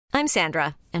I'm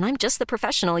Sandra, and I'm just the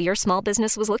professional your small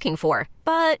business was looking for.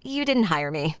 But you didn't hire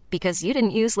me because you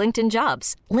didn't use LinkedIn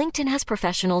Jobs. LinkedIn has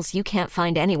professionals you can't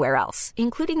find anywhere else,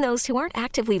 including those who aren't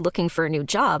actively looking for a new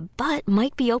job, but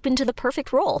might be open to the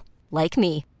perfect role, like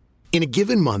me. In a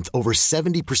given month, over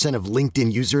 70% of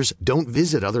LinkedIn users don't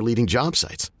visit other leading job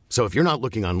sites. So if you're not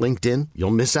looking on LinkedIn,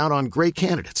 you'll miss out on great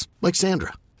candidates like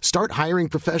Sandra. Start hiring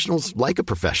professionals like a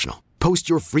professional. Post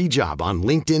your free job on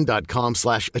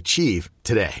linkedin.com/achieve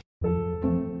today.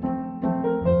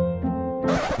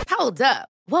 Hold up.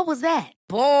 What was that?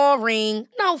 Boring.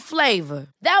 No flavor.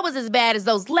 That was as bad as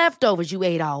those leftovers you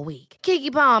ate all week.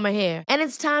 Keke Palmer here, and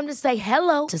it's time to say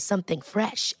hello to something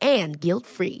fresh and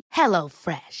guilt-free. Hello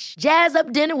Fresh. Jazz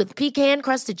up dinner with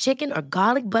pecan-crusted chicken or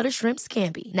garlic butter shrimp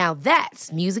scampi. Now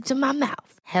that's music to my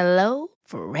mouth. Hello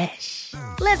Fresh.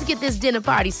 Let's get this dinner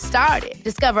party started.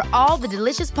 Discover all the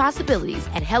delicious possibilities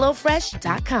at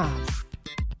hellofresh.com.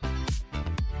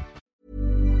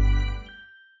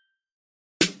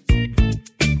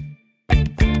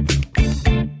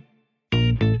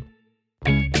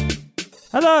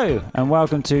 Hello and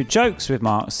welcome to Jokes with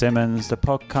Mark Simmons, the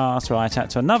podcast where I chat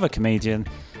to another comedian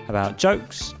about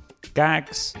jokes,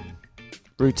 gags,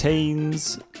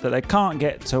 routines that they can't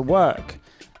get to work.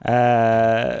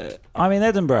 I'm in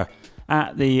Edinburgh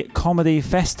at the Comedy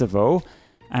Festival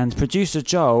and producer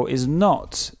Joel is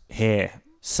not here.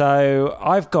 So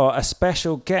I've got a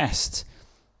special guest.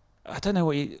 I don't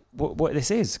know what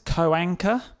this is.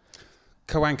 Co-anchor?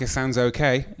 Co-anchor sounds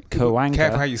okay. Co-anchor.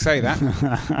 Careful how you say that.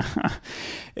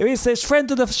 It's friend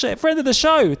of the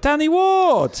show, Danny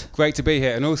Ward. Great to be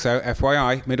here. And also,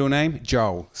 FYI, middle name,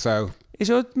 Joel. So, is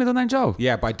your middle name Joel?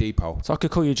 Yeah, by default. So I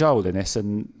could call you Joel in this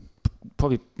and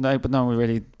probably, no one will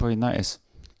really probably notice.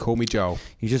 Call me Joel.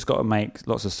 You just got to make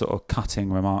lots of sort of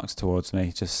cutting remarks towards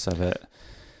me just so that...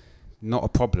 Not a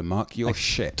problem, Mark. You're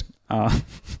shit.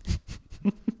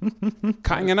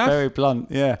 Cutting enough? Very blunt,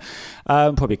 yeah.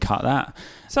 Probably cut that.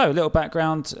 So, a little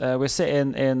background. We're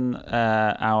sitting in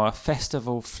our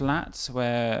festival flat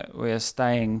where we're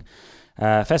staying.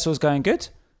 Festival's going good.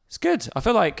 It's good. I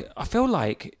feel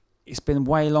like it's been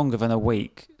way longer than a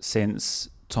week since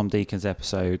Tom Deacon's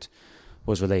episode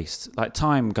was released. Like,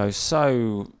 time goes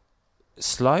so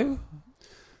slow.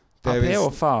 Up here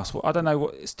or fast? Well, I don't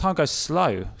know. Time goes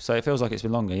slow, so it feels like it's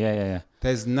been longer. Yeah.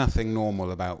 There's nothing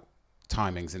normal about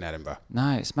timings in Edinburgh.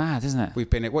 No, it's mad, isn't it? We've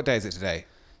been at... What day is it today?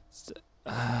 So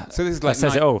this is like...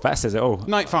 That says it all.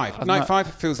 Night 5. Night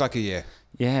 5 feels like a year.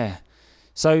 Yeah.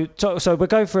 So we'll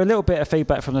go for a little bit of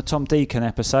feedback from the Tom Deacon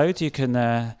episode. You can...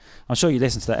 I'm sure you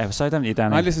listened to that episode, haven't you,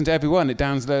 Danny? I listen to every one. It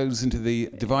downloads into the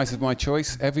device of my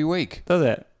choice every week. Does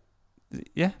it?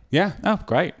 Yeah? Yeah. Oh,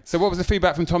 great. So what was the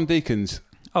feedback from Tom Deacon's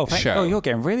show? Oh, you're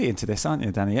getting really into this, aren't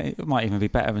you, Danny? It might even be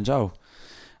better than Joel.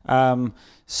 Love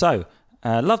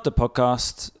the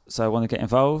podcast, so I want to get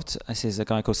involved. This is a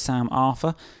guy called Sam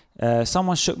Arthur.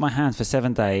 Someone shook my hand for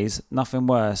 7 days. Nothing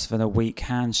worse than a weak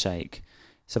handshake.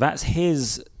 So that's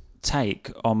his take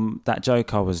on that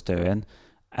joke I was doing,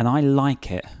 and I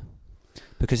like it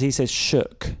because he says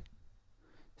shook.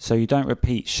 So you don't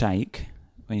repeat shake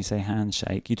when you say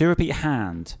handshake. You do repeat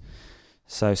hand.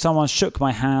 So someone shook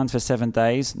my hand for 7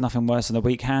 days. Nothing worse than a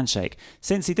weak handshake.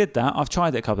 Since he did that, I've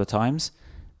tried it a couple of times,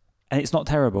 and it's not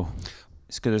terrible.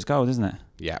 It's good as gold, isn't it?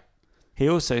 Yeah. He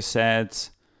also said,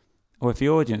 if the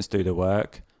audience do the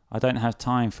work, I don't have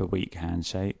time for weak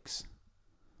handshakes.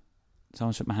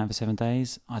 Someone shook my hand for 7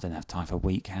 days. I don't have time for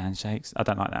weak handshakes. I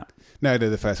don't like that. No,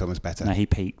 the first one was better. No, he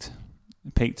peaked.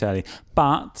 Peaked early.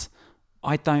 But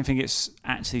I don't think it's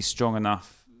actually strong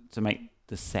enough to make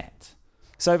the set.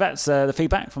 So that's the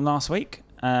feedback from last week.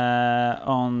 But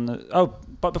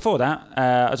before that,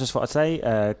 I just thought I'd say,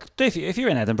 if you're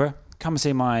in Edinburgh, come and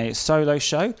see my solo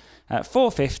show at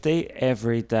 4:50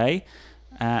 every day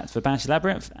at the Banshee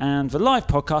Labyrinth, and the live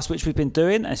podcast, which we've been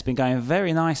doing. It's been going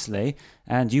very nicely,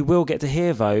 and you will get to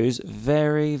hear those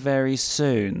very, very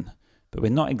soon. But we're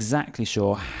not exactly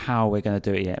sure how we're going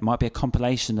to do it yet. It might be a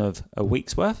compilation of a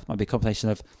week's worth, might be a compilation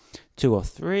of 2 or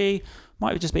 3,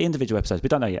 might just be individual episodes. We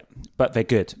don't know yet, but they're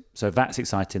good. So that's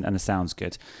exciting, and it sounds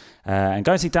good. And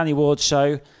go and see Danny Ward's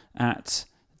show at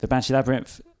the Banshee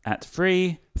Labyrinth at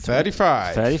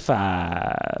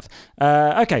 3:35.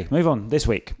 Okay, move on. This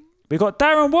week we've got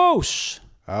Darren Walsh.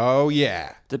 Oh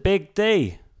yeah, the big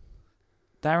D.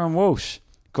 Darren Walsh,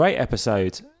 great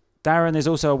episode. Darren is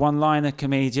also a one-liner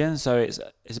comedian, so it's a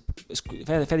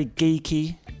fairly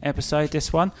geeky episode.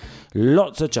 This one,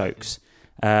 lots of jokes.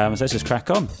 So let's just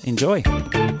crack on. Enjoy.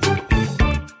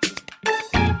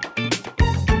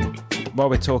 While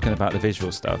we're talking about the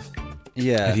visual stuff,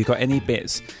 have you got any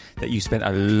bits that you spent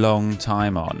a long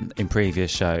time on in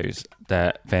previous shows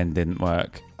that then didn't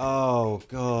work? Oh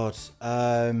God.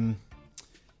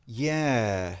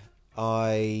 Yeah,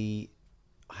 I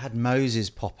had Moses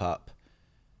pop up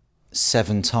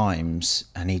 7 times,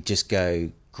 and he'd just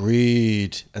go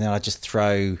greed, and then I'd just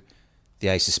throw the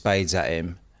ace of spades at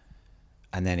him,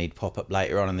 and then he'd pop up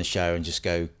later on in the show and just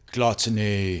go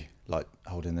gluttony, like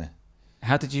holding the.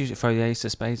 How did you throw the ace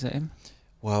of spades at him?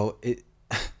 Well, it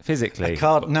Physically? a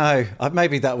card. No,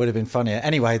 maybe that would have been funnier.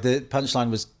 Anyway, the punchline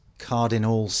was card in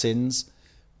all sins,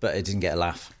 but it didn't get a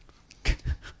laugh.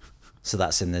 So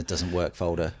that's in the doesn't work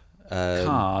folder.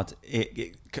 Card.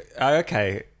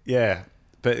 Okay, yeah,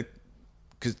 but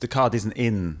because the card isn't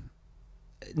in.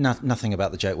 Nothing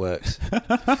about the joke works.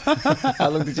 How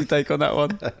long did you take on that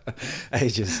one?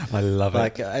 Ages. I love it.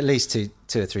 Like at least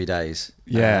two or 3 days.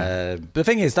 Yeah. But the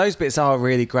thing is, those bits are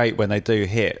really great when they do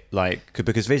hit, like,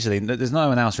 because visually, there's no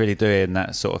one else really doing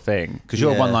that sort of thing. Because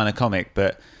you're a one-liner comic,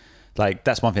 but like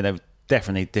that's one thing that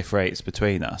definitely differentiates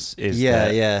between us.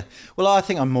 Yeah. Well, I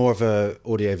think I'm more of a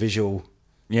audio-visual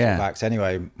act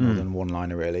anyway, more than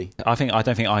one-liner really. I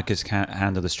don't think I could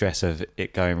handle the stress of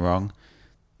it going wrong.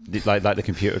 Like the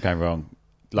computer going wrong.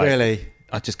 Like, really?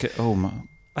 I just could.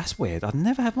 That's weird. I'd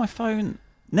never have my phone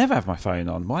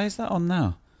on. Why is that on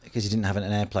now? Because you didn't have it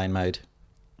in airplane mode.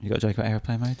 You got a joke about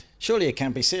airplane mode? Surely it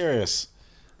can't be serious.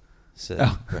 So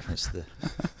reference to the.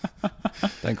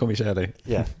 Don't call me Shirley.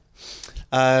 Yeah.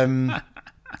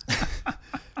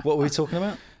 What were we talking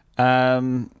about?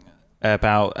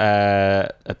 About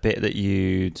a bit that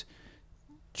you'd.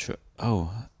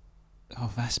 Oh,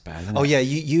 that's bad. Isn't it? Yeah,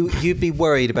 you'd be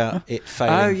worried about it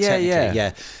failing.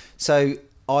 Yeah. So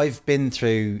I've been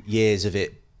through years of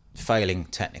it failing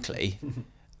technically,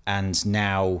 and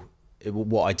now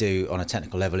what I do on a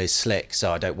technical level is slick,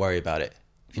 so I don't worry about it.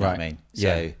 If you know what I mean.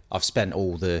 So I've spent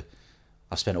all the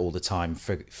time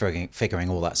figuring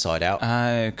all that side out.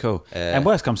 Oh, cool. And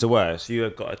worst comes to worst, you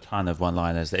have got a ton of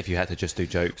one-liners that if you had to just do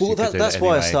jokes, well, you could do that's it why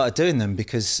I anyway. started doing them,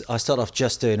 because I started off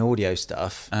just doing audio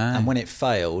stuff, and when it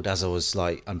failed, as I was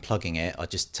like unplugging it, I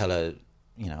just I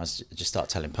just start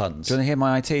telling puns. Do you want to hear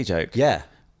my IT joke? Yeah.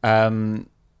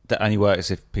 That only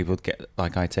works if people get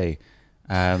like IT.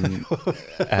 I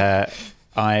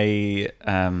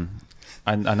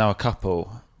know a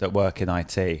couple that work in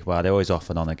IT. Well, they're always off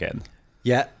and on again.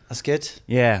 Yeah, that's good.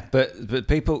 Yeah, but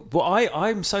people. Well,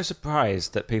 I'm so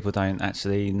surprised that people don't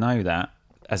actually know that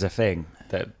as a thing.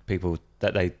 That people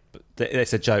that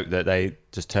it's a joke that they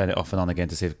just turn it off and on again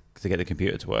to get the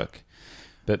computer to work.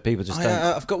 But people just don't.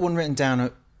 I've got one written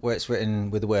down where it's written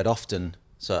with the word often.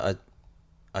 So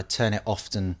I turn it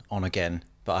often on again,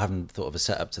 but I haven't thought of a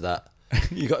setup to that.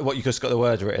 You just got the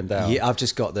word written down. Yeah, I've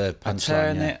just got the punchline.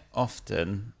 Turn it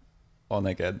often on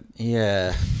again.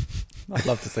 Yeah. I'd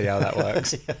love to see how that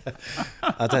works.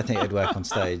 I don't think it'd work on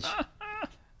stage.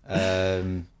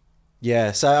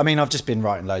 Yeah, so I mean, I've just been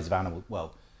writing loads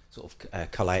of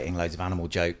collating loads of animal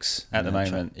jokes At the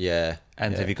moment.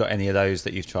 And have you got any of those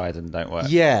that you've tried and don't work?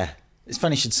 Yeah. It's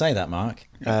funny you should say that, Mark.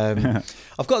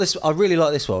 I've got this. I really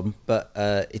like this one, but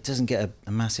it doesn't get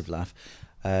a massive laugh.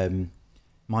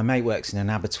 My mate works in an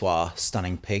abattoir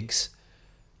stunning pigs.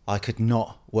 I could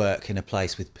not work in a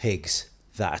place with pigs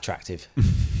that attractive.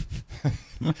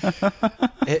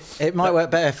 It might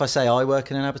work better if I say I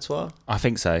work in an abattoir. I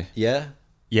think so. Yeah.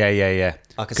 Yeah.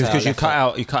 I could say Because I you left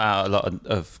cut out a lot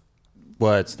of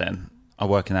words. Then I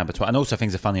work in an abattoir, and also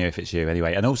things are funnier if it's you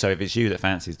anyway. And also if it's you that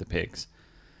fancies the pigs.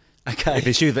 Okay. If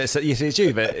it's you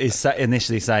that is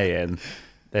initially saying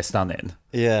they're stunning.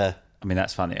 Yeah. I mean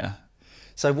that's funnier.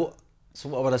 So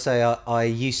what would I say? I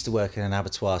used to work in an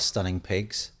abattoir stunning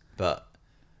pigs, but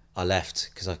I left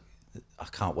because I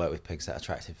can't work with pigs that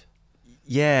attractive.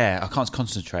 Yeah, I can't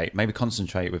concentrate. Maybe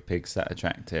concentrate with pigs that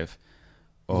attractive.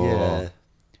 Or Yeah.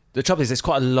 The trouble is, it's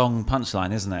quite a long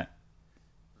punchline, isn't it?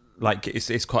 Like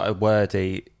it's quite a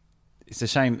wordy. It's a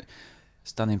shame.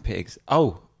 Stunning pigs.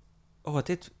 Oh, I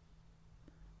did.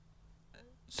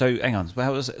 So hang on.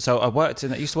 So I worked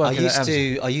in. I used to work.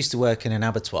 I used to work in an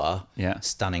abattoir. Yeah.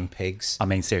 Stunning pigs. I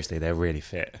mean, seriously, they're really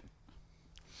fit.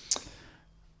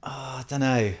 I don't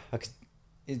know.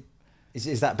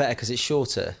 Is that better because it's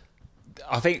shorter?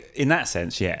 I think in that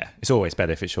sense, yeah, it's always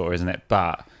better if it's shorter, isn't it?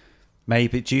 But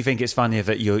maybe, do you think it's funnier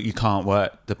that you can't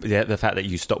work the fact that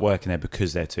you stop working there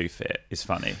because they're too fit is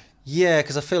funny? Yeah,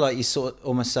 because I feel like you're sort of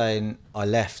almost saying I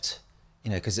left,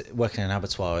 because working in an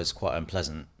abattoir is quite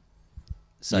unpleasant.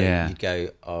 So you'd go,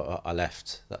 I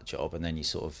left that job, and then you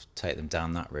sort of take them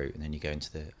down that route, and then you go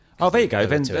into the. Oh, there you go.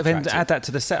 Then add that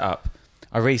to the setup.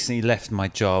 I recently left my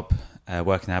job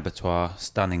working in an abattoir,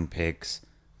 stunning pigs.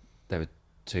 They were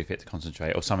too fit to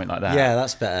concentrate or something like that. Yeah,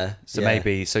 that's better. So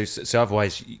maybe so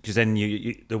otherwise, because then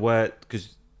the word,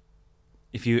 because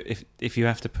if you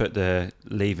have to put the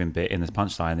leaving bit in the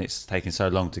punchline, it's taking so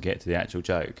long to get to the actual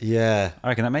joke. Yeah, I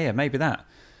reckon that maybe that.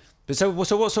 But so what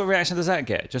sort of reaction does that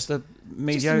get? Just a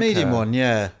mediocre, just a medium one,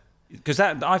 yeah. Because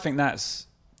I think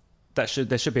there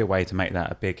should be a way to make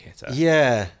that a big hitter.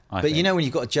 Yeah, I but think. you know when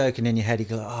you've got a joke and in your head you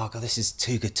go, oh god, this is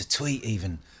too good to tweet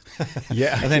even.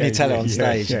 Yeah, and then you tell it on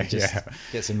stage yeah, and it just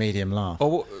gets a medium laugh.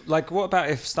 Or like, what about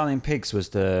if Stunning Pigs was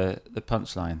the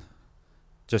punchline?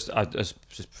 I was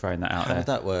just throwing that out there. How would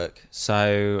that work?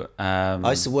 So I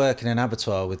used to work in an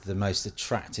abattoir with the most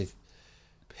attractive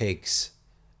pigs.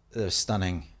 They were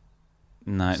stunning.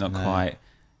 No, not quite.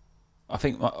 I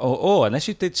think, or unless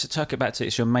you did chuck it back to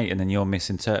it's your mate and then you're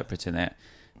misinterpreting it.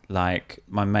 Like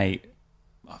my mate's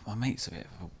a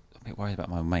bit worried about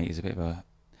my mate. He's a bit of a,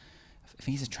 I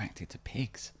think he's attracted to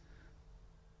pigs.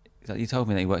 You told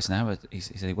me that he works in he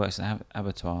said he works in an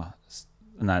abattoir.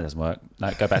 No, it doesn't work.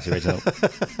 No, go back to original.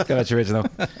 Go back to original.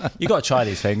 You got to try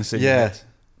these things. Yeah,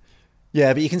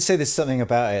 but you can see there's something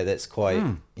about it that's quite,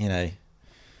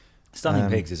 Stunning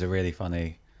Pigs is a really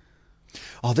funny.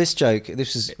 Oh, this joke,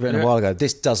 this was written a while ago.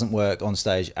 This doesn't work on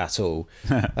stage at all.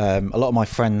 A lot of my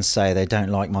friends say they don't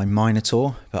like my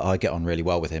Minotaur, but I get on really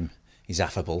well with him. He's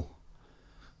affable.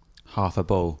 Half a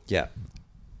bull. Yeah.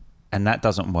 And that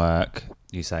doesn't work,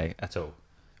 you say, at all.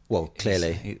 Well,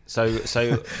 clearly. So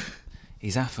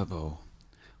he's affable.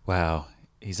 Wow.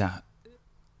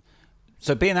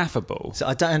 So being affable. So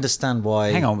I don't understand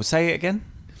why. Hang on, say it again.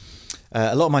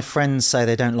 A lot of my friends say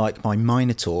they don't like my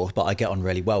Minotaur, but I get on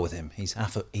really well with him. He's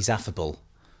affable.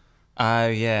 Oh,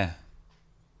 yeah.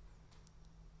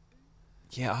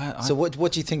 Yeah. So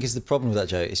what do you think is the problem with that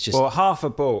joke? It's just... Well, half a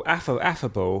bull.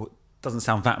 Affable doesn't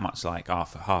sound that much like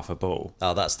half a bull.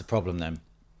 Oh, that's the problem then.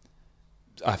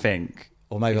 I think.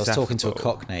 Or maybe I was talking to a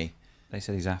Cockney. They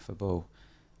said he's affable.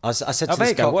 I said to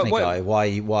this Cockney guy, why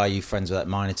are you friends with that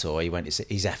Minotaur? He went,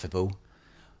 he's affable.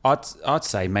 I'd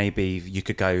say maybe you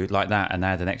could go like that and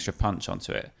add an extra punch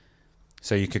onto it.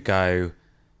 So you could go,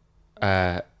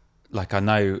 like I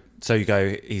know. So you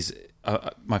go. He's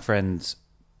my friend.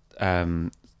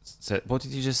 Said, what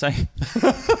did you just say?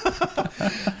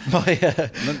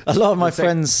 A lot of my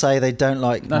friends say they don't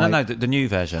like. No, the new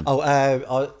version. Oh,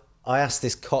 I asked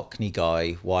this Cockney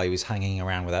guy why he was hanging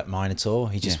around with that Minotaur.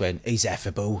 He just went, he's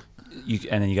affable.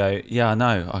 And then you go, yeah, I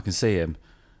know, I can see him.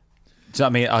 Do you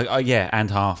know what I mean? Yeah,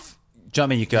 and half. Do you know what I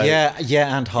mean? You go,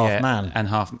 yeah, and half man. And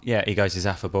half, yeah, he goes, he's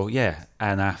affable. Yeah,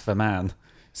 and aff a man.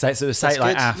 Say it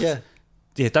like aff.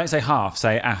 Yeah, don't say half,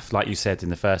 say aff like you said in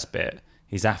the first bit.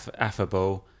 He's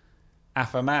affable.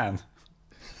 Aff a man.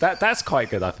 That's quite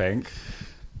good, I think.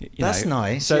 That's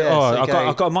nice. So,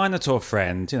 I've got a Minotaur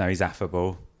friend, he's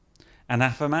affable. And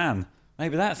aff a man.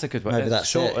 Maybe that's a good one. Maybe that's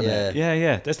short, isn't it?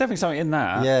 Yeah. There's definitely something in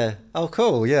that. Yeah. Oh,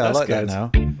 cool. Yeah, that's I like good.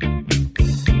 that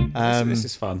now. This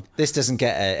is fun. This doesn't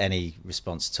get any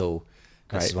response at all.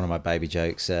 This is one of my baby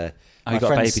jokes. You got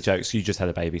baby jokes. You just had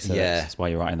a baby, so that's why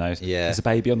you're writing those. Yeah. There's a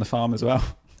baby on the farm as well.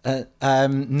 No, but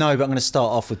I'm going to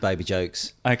start off with baby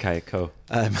jokes. Okay, cool.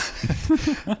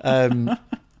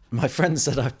 My friend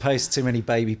said I post too many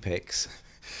baby pics,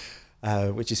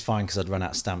 which is fine because I'd run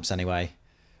out of stamps anyway.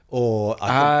 Or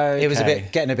it was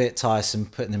getting a bit tiresome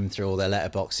putting them through all their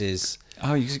letterboxes.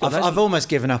 Oh, I've almost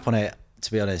given up on it,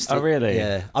 to be honest. Oh, really?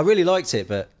 Yeah, I really liked it,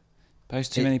 but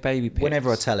post too many baby pics. Whenever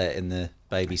I tell it in the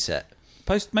baby set,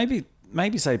 post maybe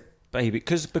say baby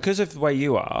because of the way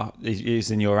you are is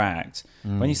in your act.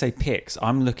 When you say pics,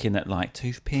 I'm looking at like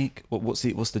toothpick. What's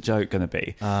the joke going to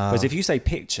be? Whereas if you say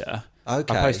picture.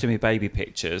 Okay. I post too many baby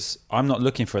pictures. I'm not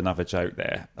looking for another joke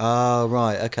there. Oh,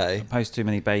 right, okay. I post too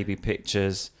many baby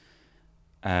pictures.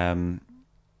 But and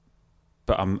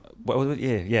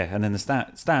then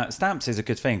the stamps is a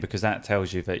good thing because that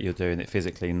tells you that you're doing it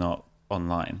physically, not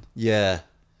online. Yeah.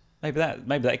 Maybe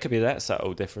that could be that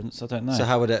subtle difference. I don't know. So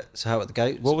how would it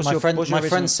go? My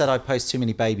friend said I post too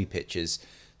many baby pictures,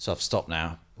 so I've stopped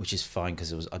now, which is fine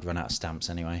because I'd run out of stamps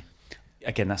anyway.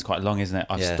 Again, that's quite long, isn't it?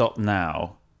 I've stopped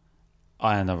now.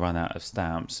 And I run out of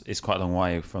stamps. It's quite a long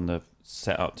way from the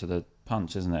setup to the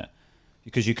punch, isn't it?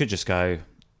 Because you could just go.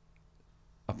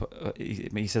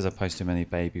 He says I post too many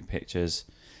baby pictures.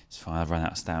 It's fine. I've run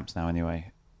out of stamps now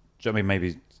anyway. Do you know what I mean?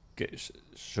 Maybe get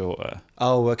shorter.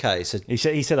 Oh, okay. So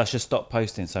he said I should stop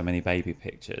posting so many baby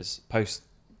pictures. Post,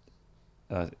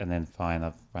 and then fine.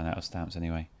 I've run out of stamps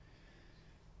anyway.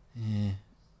 Yeah.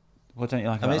 What don't you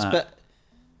like about that?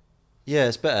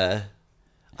 It's better.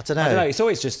 I don't know. It's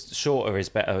always just shorter is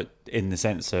better in the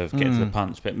sense of getting to the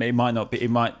punch, but it might not be.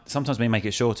 It might sometimes when you make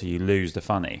it shorter, you lose the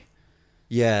funny.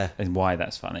 Yeah, and why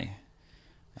that's funny.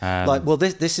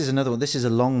 This is another one. This is a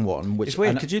long one. Which it's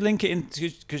weird. Could you link it in?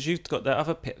 Because you've got the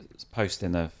other post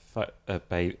in the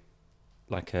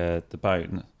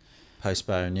bone.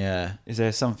 Postbone, yeah. Is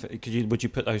there something? Would you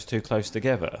put those two close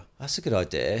together? That's a good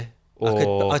idea.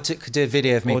 I could do a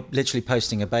video of me literally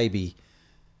posting a baby.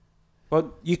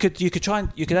 Well, you could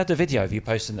add the video of you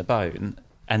posting the bone,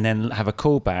 and then have a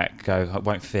callback. Go, it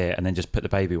won't fit, and then just put the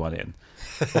baby one in,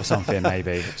 or something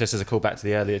maybe, just as a callback to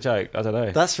the earlier joke. I don't know.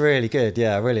 That's really good.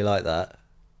 Yeah, I really like that.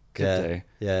 Could do.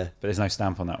 Yeah, but there's no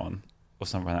stamp on that one. Or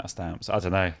some ran out of stamps. I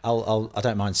don't know. I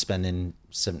don't mind spending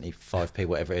 75p,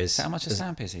 whatever it is. How much a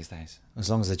stamp is these days? As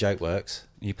long as the joke works.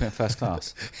 You put it first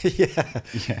class? Yeah,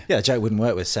 a joke wouldn't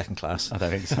work with second class. I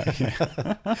don't think so.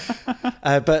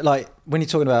 Yeah. But like when you're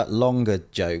talking about longer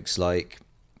jokes, like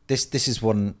this is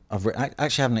one I've written. I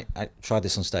actually haven't tried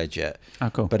this on stage yet. Oh,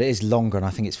 cool. But it is longer, and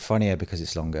I think it's funnier because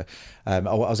it's longer. I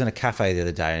was in a cafe the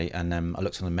other day, and I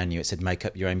looked on the menu. It said "Make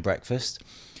up your own breakfast."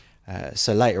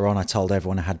 So later on, I told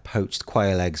everyone I had poached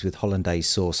quail eggs with hollandaise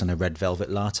sauce and a red velvet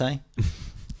latte.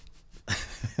 I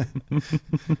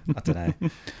don't know.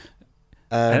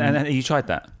 And you tried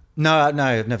that? No,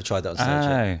 I've never tried that on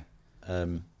stage yet.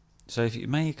 So if you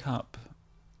make up...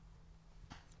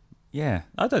 Yeah,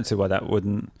 I don't see why that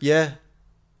wouldn't... Yeah.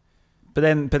 But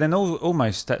then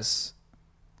almost that's...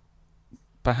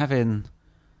 By having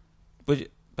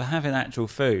actual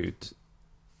food,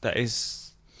 that is...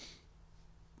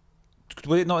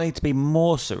 Would it not need to be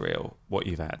more surreal, what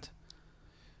you've had?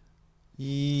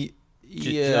 Yeah.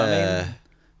 Do you know what I mean?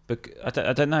 But I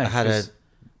don't know. I had if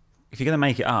you're going to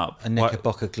make it up... A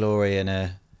Knickerbocker Glory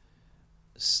and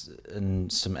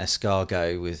some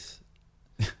escargot with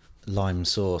lime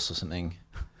sauce or something.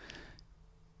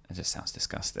 It just sounds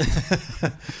disgusting.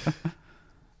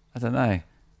 I don't know.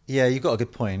 Yeah, you've got a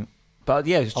good point. But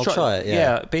yeah, I'll try it.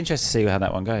 Yeah, it'd be interesting to see how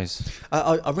that one goes.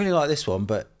 I really like this one,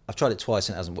 but I've tried it twice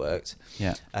and it hasn't worked.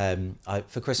 Yeah.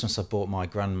 For Christmas, I bought my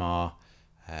grandma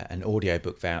an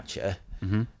audiobook voucher,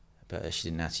 but she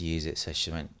didn't know how to use it, so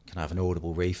she went, "Can I have an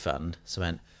Audible refund?" So I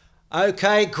went,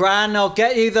 "Okay, Gran, I'll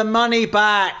get you the money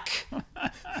back."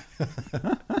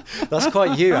 That's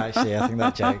quite you, actually. I think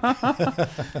that joke.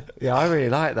 Yeah, I really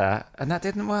like that, and that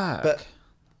didn't work. But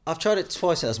I've tried it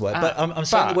twice, it hasn't worked. But I'm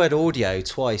saying the word audio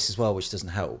twice as well, which doesn't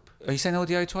help. Are you saying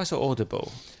audio twice or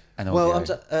audible? Well,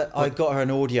 I got her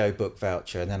an audio book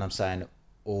voucher, and then I'm saying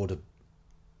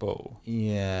audible.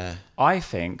 Yeah. I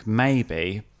think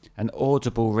maybe an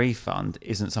audible refund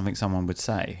isn't something someone would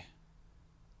say.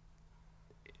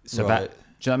 So right.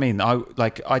 Do you know what I mean?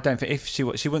 I don't think if she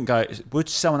wouldn't go. Would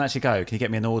someone actually go? Can you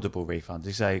get me an audible refund? Did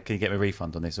you say, "Can you get me a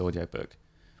refund on this audio book"?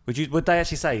 Would they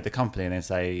actually say the company and then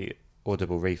say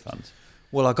audible refund?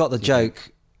 Well, I got the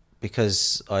joke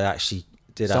because I actually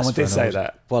did. Someone did say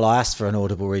that. Well, I asked for an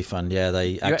audible refund. Yeah,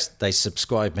 they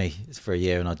subscribed me for a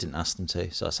year, and I didn't ask them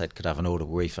to. So I said, "Could I have an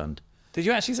audible refund?" Did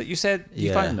you actually? You said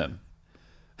you phoned them.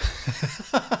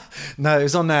 No, it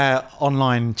was on their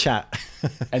online chat.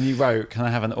 And you wrote, "Can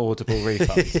I have an audible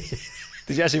refund?"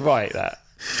 Did you actually write that?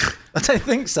 I don't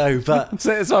think so, but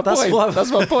that's my point.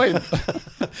 That's my point.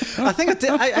 I think I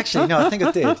did. I think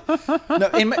I did. No,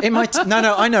 in my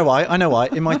I know why.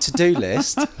 In my to-do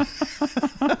list,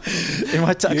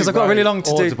 because I've got a really long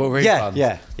to-do. Audible refund.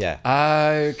 Yeah.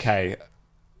 Okay.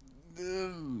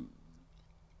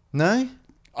 No.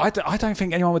 I don't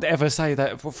think anyone would ever say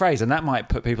that phrase, and that might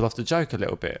put people off the joke a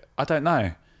little bit. I don't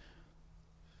know.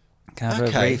 Can I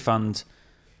have a refund?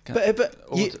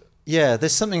 Yeah,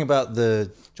 there's something about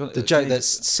the joke that's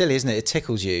silly, isn't it? It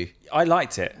tickles you. I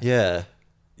liked it. Yeah,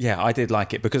 I did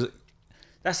like it because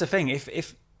that's the thing.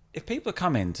 If people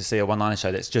come in to see a one-liner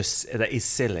show that is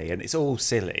silly and it's all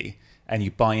silly, and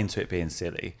you buy into it being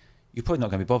silly, you're probably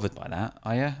not going to be bothered by that,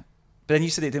 are you? But then you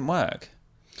said it didn't work.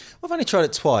 Well, I've only tried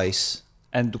it twice.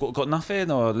 And got nothing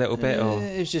or a little bit? Or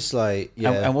it was just like,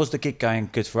 yeah. And was the gig going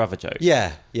good for other jokes?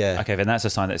 Yeah. Okay, then that's a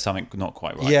sign that it's something not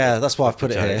quite right. Yeah, that's why I've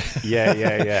put it here.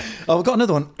 Yeah. Oh, we've got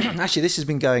another one. Actually, this has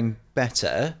been going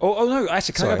better. Oh no,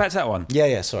 actually, can I go back to that one?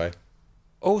 Yeah, sorry.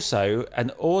 Also,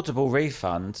 an audible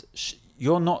refund,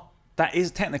 you're not... That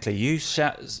is technically,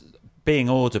 being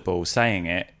audible, saying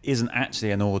it, isn't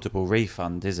actually an audible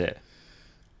refund, is it?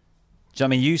 Do you know what I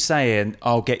mean? You saying,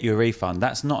 "I'll get you a refund,"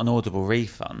 that's not an audible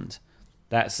refund.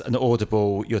 That's an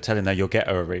audible, you're telling her you'll get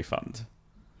her a refund.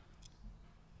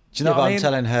 Do you know what I mean? I'm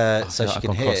telling her so she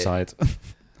can hear. Cross-eyed.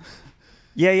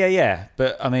 Yeah.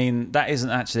 But, I mean, that isn't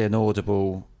actually an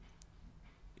audible...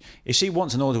 If she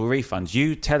wants an audible refund,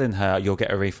 you telling her you'll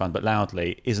get a refund, but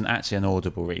loudly, isn't actually an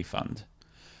audible refund.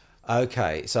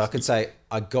 Okay, so I could say,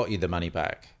 "I got you the money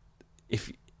back."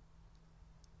 If...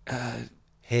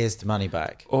 Here's the money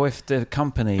back. Or if the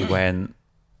company went...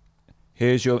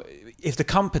 if the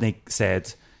company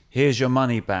said, here's your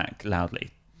money back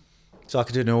loudly. So I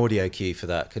could do an audio cue for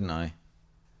that, couldn't I?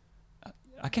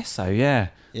 I guess so, yeah.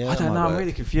 I don't know, I'm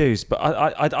really confused, but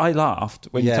I laughed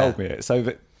when you told me it. So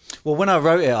that. Well, when I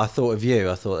wrote it, I thought of you.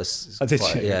 I thought it's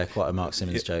quite a Mark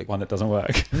Simmons joke. One that doesn't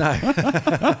work. No.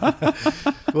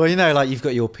 Well, you know, like you've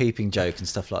got your peeping joke and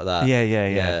stuff like that.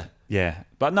 Yeah.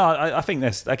 But no, I think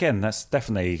that's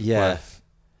definitely worth.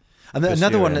 And then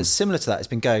another one that's similar to that has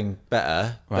been going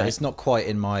better, but it's not quite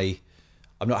in my.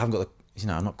 I'm not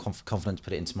confident to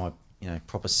put it into my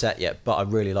proper set yet. But I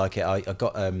really like it. I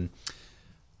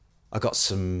got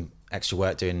some extra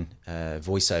work doing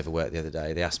voiceover work the other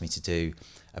day. They asked me to do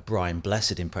a Brian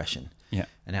Blessed impression. Yeah.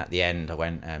 And at the end, I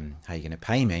went, how are you going to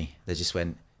pay me? They just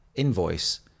went,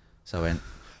 invoice. So I went,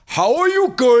 how are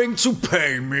you going to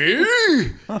pay me?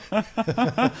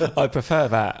 I prefer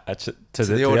that to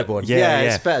the audible one. Yeah,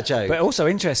 it's a better joke. But also,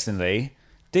 interestingly,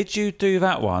 did you do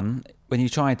that one when you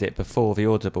tried it before the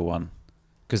audible one?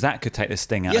 Because that could take the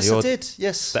sting out of the Yes, I did.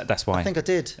 Yes. That's why. I think I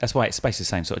did. That's why it's basically the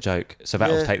same sort of joke. So that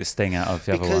will take the sting out of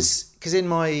the other one.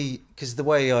 Because the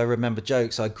way I remember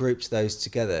jokes, I grouped those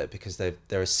together because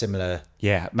they're a similar.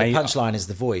 Yeah. The punchline is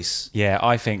the voice. Yeah,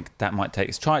 I think that might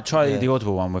take. Try the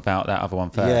audible one without that other one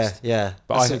first. Yeah.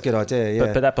 But that's a good idea.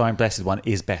 Yeah. But that Brian Blessed one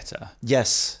is better.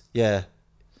 Yes. Yeah.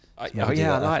 I really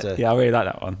like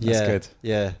that one. That's good.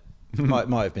 Yeah.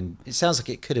 might have been. It sounds like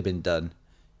it could have been done.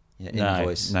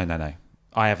 Invoice. No.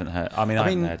 I haven't heard. I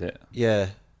haven't heard it. Yeah.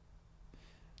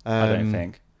 I don't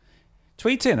think.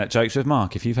 Tweet in at Jokes with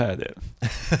Mark if you've heard it.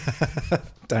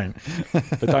 Don't.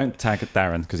 But don't tag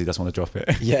Darren because he doesn't want to drop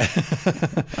it. Yeah.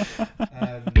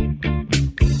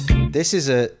 This is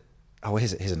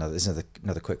here's another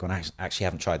quick one. I actually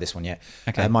haven't tried this one yet.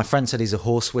 Okay. My friend said he's a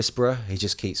horse whisperer. He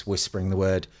just keeps whispering the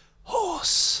word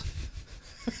horse.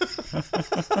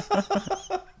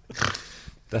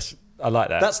 I like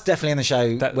that. That's definitely in the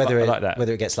show, whether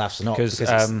it gets laughs or not, because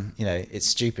it's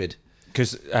stupid.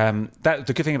 Because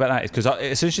the good thing about that is because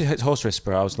as soon as she hits horse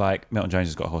whisperer, I was like, Milton Jones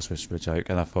has got a horse whisperer joke,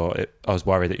 and I was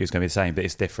worried that he was going to be the same, but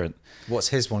it's different. What's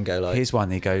his one go like? His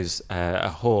one, he goes, a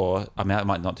horse. I mean, I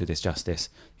might not do this justice.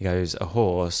 He goes, a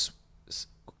horse.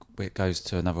 It goes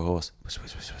to another horse,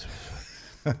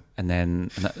 and then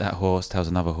that horse tells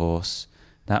another horse.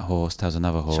 That horse tells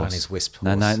another horse. Chinese wisp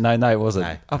horse. No, it wasn't.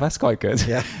 No. Oh, that's quite good.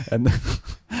 Yeah. And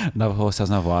another horse tells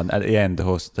another one. At the end,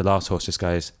 the last horse just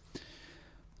goes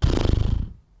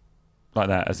like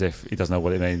that, as if he doesn't know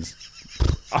what it means.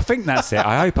 I think that's it.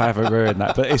 I hope I haven't ruined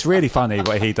that, but it's really funny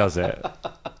when he does it.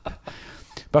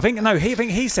 But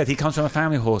he said he comes from a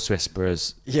family of horse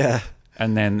whisperers. Yeah.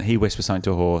 And then he whispers something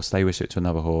to a horse. They whisper it to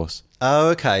another horse. Oh,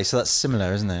 okay. So that's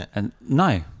similar, isn't it? And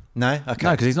no. No? Okay.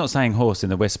 No, because he's not saying horse in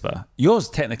the whisper. Yours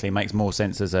technically makes more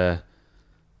sense as a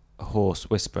horse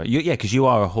whisperer. Because you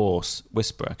are a horse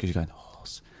whisperer, because you're going,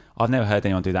 horse. I've never heard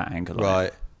anyone do that angle.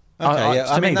 Right. Okay,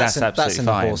 to me, that's absolutely that's in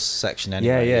fine. the horse section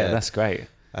anyway. Yeah, that's great.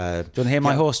 Do you want to hear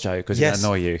my horse joke? Because it's going to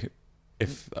annoy you.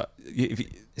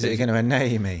 Is it going to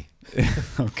annoy me?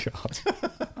 Oh, God.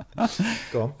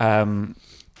 Go on.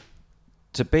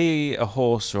 To be a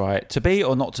horse rider, to be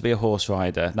or not to be a horse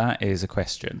rider, that is a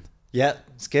question. Yeah,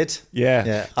 it's good.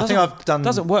 Yeah. I think I've done.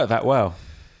 Doesn't work that well.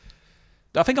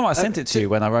 I think I might have sent it to you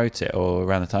when I wrote it, or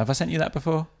around the time. Have I sent you that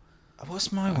before?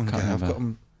 What's my one?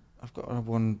 I've got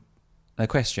one. A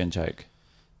question joke.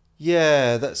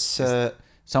 Yeah, that's.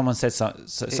 Someone said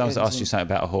someone asked you something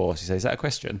about a horse. You say, "Is that a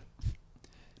question?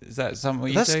 Is that something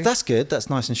you do?" That's good. That's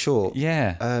nice and short.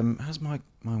 Yeah. How's my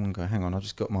one go? Hang on, I've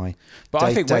just got my. But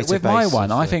I think with my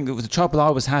one, I think the trouble I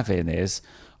was having is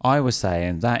I was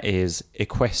saying that is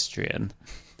equestrian,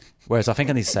 whereas I think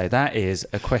I need to say that is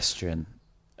a question,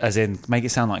 as in make it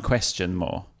sound like question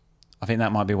more. I think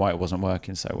that might be why it wasn't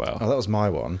working so well. Oh, that was my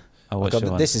one. Oh, what's your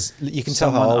one? This is. You can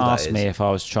tell how old Someone that asked is. me if I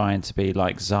was trying to be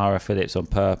like Zara Phillips on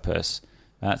purpose.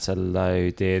 That's a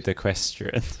loaded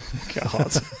equestrian.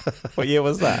 God, what year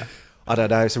was that? I don't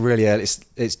know. It's a really early.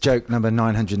 It's joke number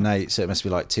 908, so it must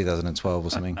be like 2012 or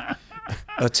something,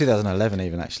 or 2011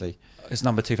 even actually. It's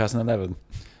number 2011.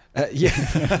 Yeah.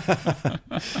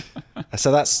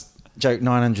 So that's joke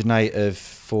 908 of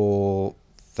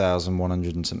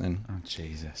 4,100 and something. Oh,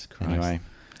 Jesus Christ. Anyway,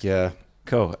 yeah.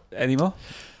 Cool. Any more?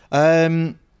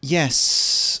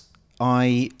 Yes.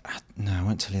 I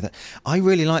won't tell you that. I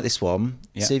really like this one.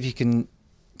 Yeah. See if you can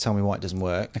tell me why it doesn't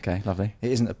work. Okay, lovely.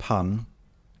 It isn't a pun.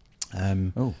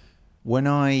 Oh.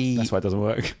 That's why it doesn't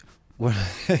work. When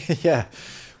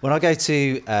I go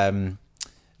to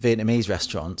Vietnamese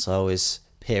restaurants, I always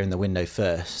peer in the window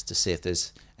first to see if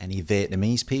there's any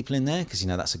Vietnamese people in there, because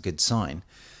that's a good sign.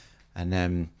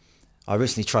 And I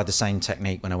recently tried the same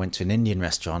technique when I went to an Indian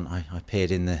restaurant. I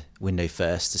peered in the window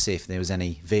first to see if there was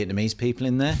any Vietnamese people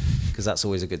in there, because that's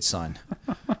always a good sign.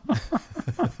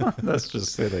 That's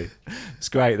just silly. It's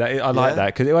great. I like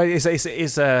that, because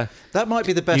it's that might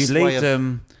be the best you way lead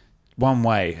them one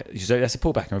way. So that's a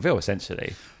pull back and reveal,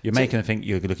 essentially. You're making them think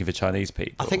you're looking for Chinese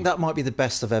people. I think that might be the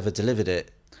best I've ever delivered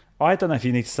it. I don't know if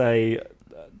you need to say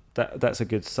that's a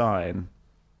good sign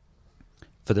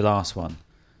for the last one.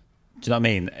 Do you know what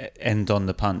I mean? End on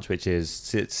the punch, which is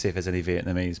see if there's any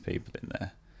Vietnamese people in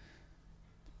there.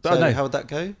 But So how would that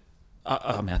go?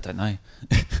 I mean, I don't know.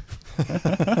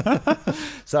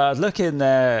 So I'd look in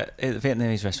there at the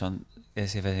Vietnamese restaurant,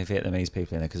 see if there's any Vietnamese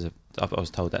people in there, because I was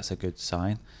told that's a good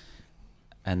sign.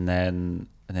 And then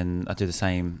I do the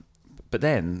same. But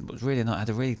then was really not. I had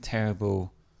a really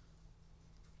terrible.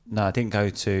 No, I didn't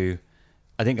go to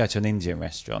an Indian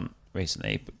restaurant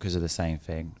recently because of the same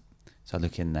thing. So I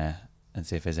look in there and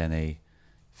see if there's any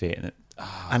Vietnam.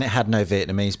 Oh. And it had no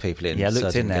Vietnamese people in. Yeah, I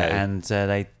looked in there and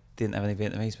they didn't have any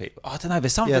Vietnamese people. Oh, I don't know.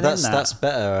 There's something in that. That's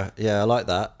better. Yeah, I like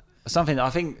that. Something I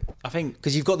think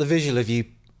because you've got the visual of you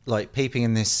like peeping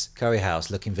in this curry house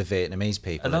looking for Vietnamese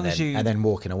people, and then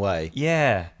walking away.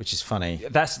 Yeah, which is funny.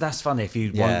 That's funny if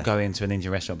you won't go into an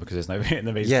Indian restaurant because there's no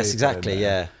Vietnamese. Yes, people exactly.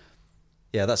 Yeah,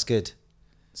 that's good.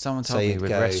 Someone told me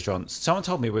with restaurants. Someone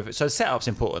told me with so setup's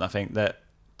important. I think that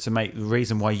to make the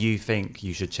reason why you think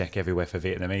you should check everywhere for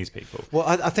Vietnamese people. Well,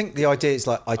 I think the idea is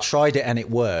like I tried it and it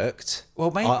worked.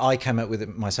 Well, maybe I came up with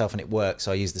it myself and it worked,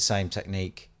 so I used the same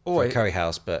technique for a curry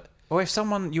house. But or if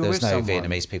someone there was no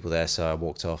Vietnamese people there, so I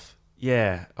walked off.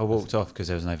 Yeah, I walked off because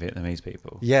there was no Vietnamese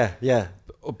people. Yeah.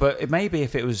 But it may be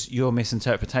if it was your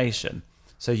misinterpretation.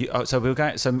 So we were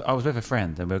going. So I was with a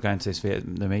friend and we were going to this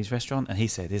Vietnamese restaurant, and he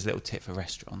said, "Here's a little tip for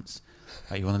restaurants.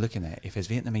 Like you want to look in there. If there's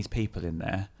Vietnamese people in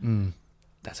there,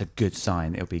 that's a good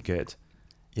sign. It'll be good."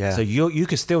 Yeah. So you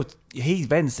could still. He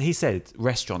said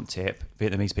restaurant tip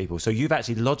Vietnamese people. So you've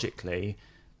actually logically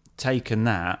taken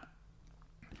that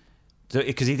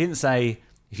because he didn't say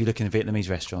if you look in the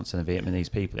Vietnamese restaurants and the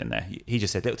Vietnamese people in there. He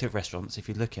just said little tip restaurants. If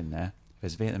you look in there,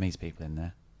 there's Vietnamese people in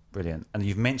there. Brilliant. And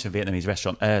you've mentioned Vietnamese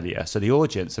restaurant earlier, so the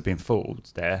audience have been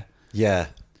fooled there. Yeah.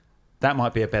 That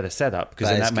might be a better setup because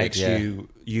then that makes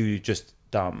you just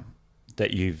dumb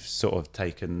that you've sort of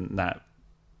taken that.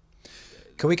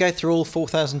 Can we go through all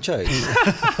 4,000 jokes?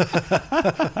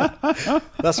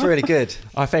 That's really good.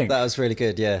 I think that was really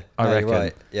good. Yeah, I reckon. You're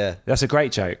right. Yeah, that's a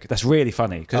great joke. That's really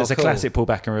funny because it's a classic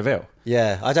pullback and reveal.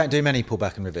 Yeah, I don't do many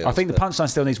pullback and reveals. I think the punchline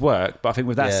still needs work, but I think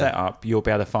with that setup, you'll be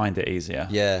able to find it easier.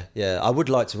 Yeah. I would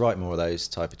like to write more of those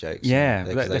type of jokes. Yeah,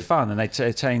 they're fun and they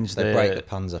change. They break the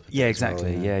puns up. Yeah,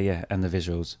 exactly. Well, yeah, and the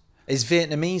visuals. Is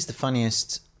Vietnamese the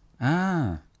funniest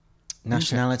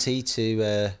nationality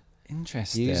to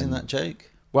use in that joke?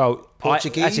 Well,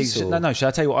 Portuguese? No. Should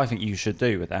I tell you what I think you should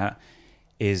do with that?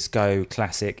 Is go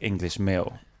classic English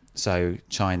meal, so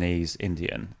Chinese,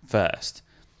 Indian first.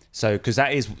 So because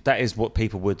that is what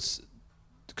people would.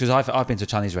 Because I've been to a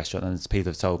Chinese restaurant and people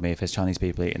have told me if there's Chinese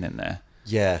people eating in there.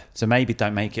 Yeah. So maybe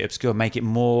don't make it obscure. Make it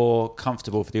more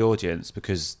comfortable for the audience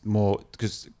because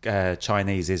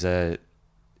Chinese is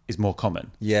more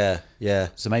common. Yeah.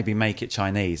 So maybe make it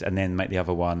Chinese and then make the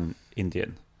other one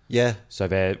Indian. Yeah. So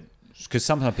they're. Because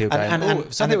sometimes people go,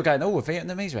 people going, a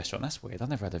Vietnamese restaurant, that's weird. I've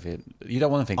never had a Vietnamese. You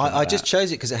don't want to think about that. I just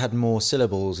chose it because it had more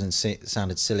syllables and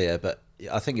sounded sillier, but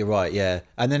I think you're right, yeah.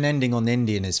 And then ending on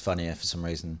Indian is funnier for some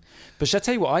reason. But shall I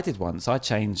tell you what I did once? I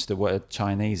changed the word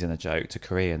Chinese in a joke to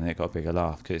Korean and it got a bigger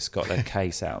laugh because it's got the K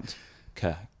sound.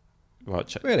 K.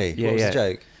 Right, really? Yeah, what was the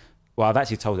joke? Well, I've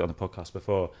actually told it on the podcast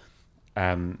before.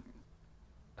 I don't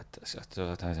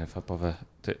know if I bother.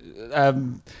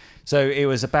 So it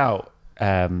was about...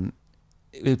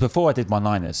 it was before I did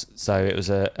one-liners, so it was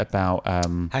about...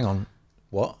 Hang on,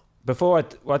 what? Before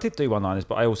I did do one-liners,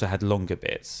 but I also had longer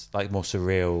bits, like more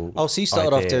surreal Oh, so you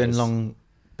started off doing long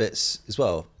bits as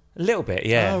well? A little bit,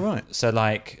 yeah. Oh, right. So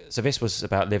this was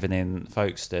about living in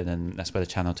Folkestone, and that's where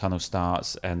the Channel Tunnel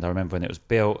starts, and I remember when it was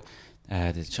built,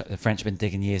 the French had been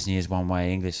digging years and years one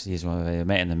way, English years one way, they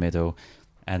met in the middle,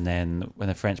 and then when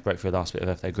the French broke through the last bit of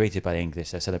earth, they were greeted by the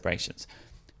English, their celebrations.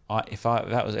 If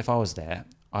I was there,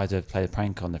 I'd have played a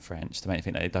prank on the French to make them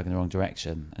think that they dug in the wrong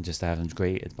direction and just have them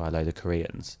greeted by a load of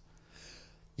Koreans.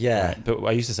 Yeah. Right. But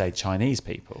I used to say Chinese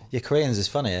people. Yeah, Koreans is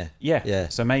funnier. Yeah.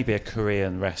 So maybe a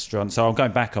Korean restaurant. So I'm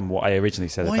going back on what I originally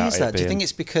said about it. Why is that? Do you think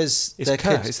it's because there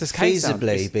could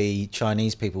feasibly be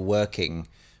Chinese people working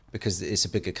because it's a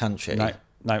bigger country? No,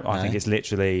 I think it's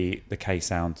literally the K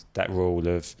sound, that rule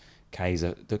of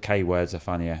the K words are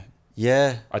funnier.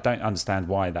 Yeah. I don't understand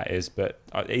why that is, but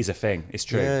it is a thing. It's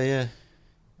true. Yeah.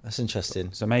 That's interesting.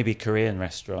 So maybe Korean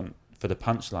restaurant for the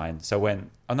punchline. So when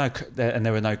and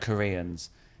there were no Koreans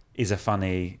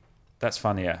that's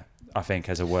funnier, I think,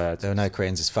 as a word. There were no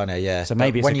Koreans is funnier, yeah. So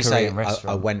maybe when it's you a Korean say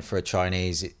restaurant. I went for a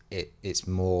Chinese, it's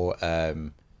more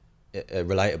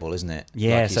relatable, isn't it?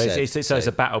 Yeah, Like so you said. it's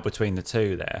a battle between the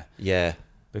two there. Yeah.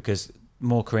 Because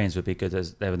more Koreans would be good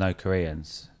as there were no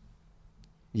Koreans.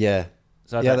 Yeah.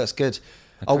 So yeah, that's good.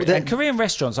 And Korean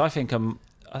restaurants, I think, are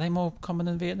they more common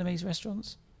than Vietnamese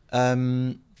restaurants?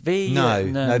 No,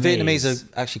 Vietnamese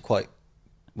are actually quite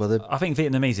well. I think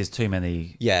Vietnamese is too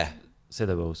many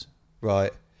syllables.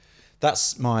 Right.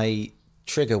 That's my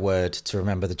trigger word to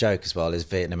remember the joke as well, is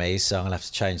Vietnamese, so I'm going to have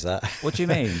to change that. What do you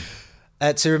mean?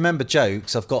 To remember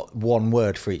jokes, I've got one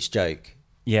word for each joke.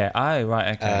 Yeah, oh,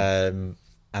 right, okay.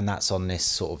 And that's on this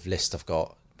sort of list I've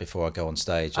got before I go on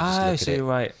stage. I just look at it.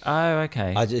 Right. Oh,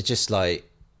 okay. I just like,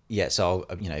 so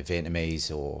I'll,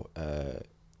 Vietnamese or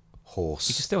horse.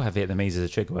 You can still have Vietnamese as a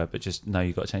trigger word, but just know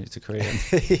you've got to change it to Korean.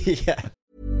 Yeah.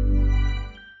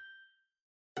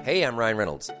 Hey, I'm Ryan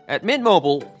Reynolds. At Mint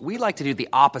Mobile, we like to do the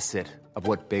opposite of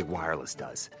what Big Wireless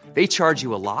does. They charge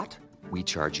you a lot, we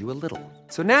charge you a little.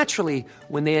 So naturally,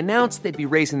 when they announced they'd be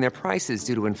raising their prices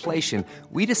due to inflation,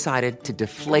 we decided to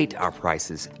deflate our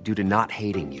prices due to not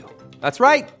hating you. That's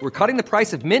right. We're cutting the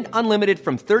price of Mint Unlimited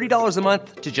from $30 a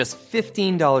month to just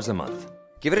 $15 a month.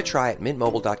 Give it a try at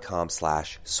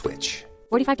mintmobile.com/switch.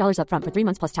 $45 up front for 3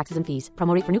 months plus taxes and fees.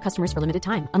 Promo rate for new customers for limited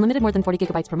time. Unlimited more than 40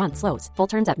 gigabytes per month. Slows full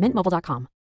terms at mintmobile.com.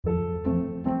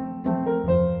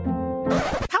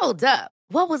 Hold up.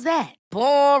 What was that?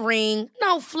 Boring.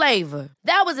 No flavor.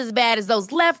 That was as bad as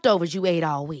those leftovers you ate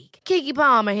all week. Keke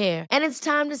Palmer here, and it's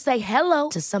time to say hello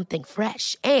to something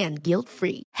fresh and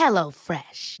guilt-free. Hello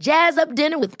Fresh. Jazz up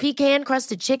dinner with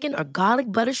pecan-crusted chicken or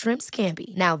garlic butter shrimp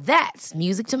scampi. Now that's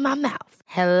music to my mouth.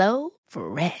 Hello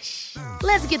Fresh.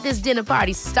 Let's get this dinner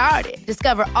party started.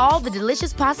 Discover all the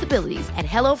delicious possibilities at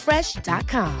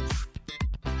hellofresh.com.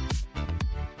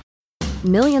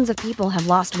 Millions of people have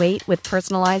lost weight with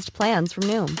personalized plans from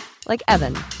Noom. Like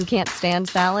Evan, who can't stand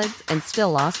salads and still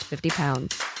lost 50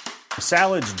 pounds.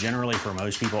 Salads generally for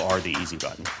most people are the easy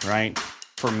button, right?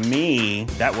 For me,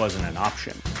 that wasn't an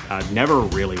option. I never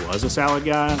really was a salad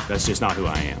guy. That's just not who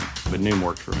I am. But Noom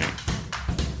worked for me.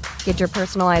 Get your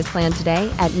personalized plan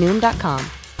today at Noom.com.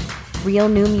 Real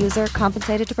Noom user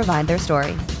compensated to provide their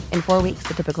story. In 4 weeks,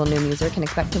 the typical Noom user can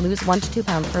expect to lose 1 to 2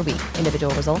 pounds per week.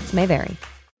 Individual results may vary.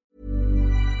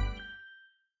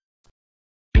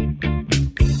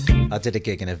 I did a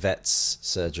gig in a vet's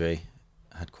surgery.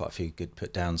 I had quite a few good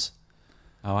put-downs.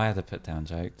 Oh, I had a put-down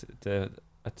joke. No,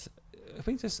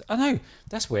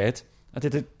 that's weird. I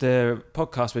did the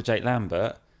podcast with Jake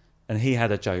Lambert, and he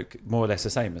had a joke more or less the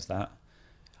same as that.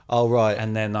 Oh, right.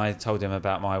 And then I told him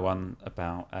about my one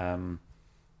about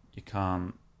you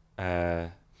can't...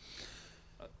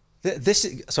 This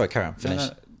is... Sorry, carry on. Finish.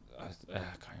 No, I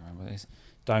can't remember what it is.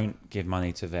 Don't give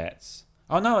money to vets.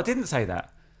 Oh, no, I didn't say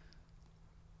that.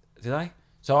 Did I?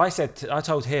 So I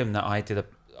told him that I did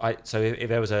so if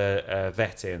there was a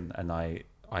vet in and I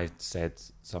said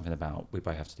something about we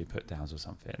both have to do put downs or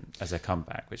something as a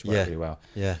comeback, which worked really well.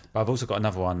 Yeah. But I've also got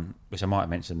another one which I might have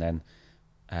mentioned then,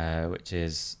 which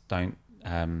is don't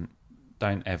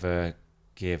ever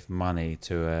give money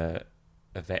to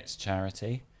a vet's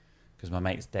charity, because my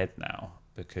mate's dead now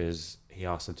because he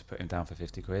asked them to put him down for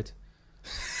 50 quid.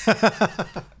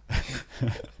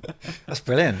 That's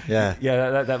brilliant. Yeah,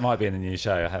 that might be in the new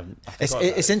show.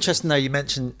 It's interesting though you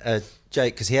mentioned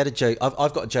Jake, because he had a joke.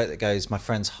 I've got a joke that goes, my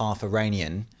friend's half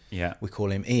Iranian. Yeah, we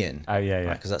call him Ian. Oh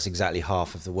yeah, because that's exactly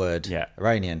half of the word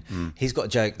Iranian. He's got a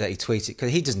joke that he tweeted,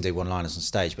 because he doesn't do one-liners on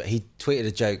stage, but he tweeted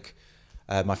a joke.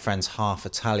 My friend's half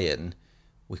Italian.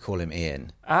 We call him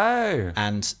Ian. Oh,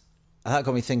 and that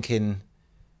got me thinking,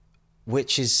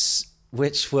 which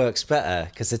works better?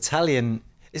 Because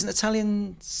isn't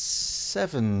Italian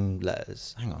 7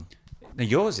 letters? Hang on. No,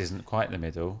 yours isn't quite in the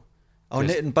middle. Oh,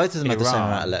 and both of them have the same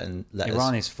amount of letters.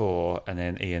 Iran is 4 and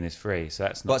then Ian is 3, so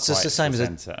that's not but it's quite just the same as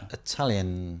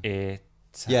Italian. Yeah,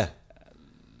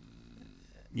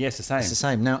 it's the same. It's the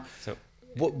same. Now, so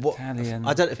what Italian,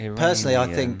 I don't. Iranian, personally,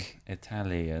 I think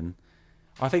Italian.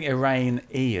 I think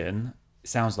Iranian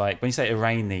sounds like when you say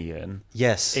Iranian.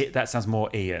 Yes, that sounds more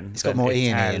Ian. It's got more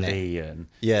Italian. Ian in it.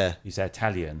 Yeah, you say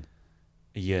Italian.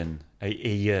 Ian.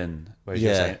 Whereas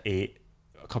you're saying I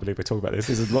can't believe we're talking about this.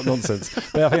 This is a lot of nonsense.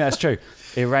 But I think that's true.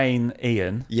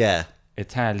 Ian. Yeah.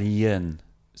 Italian.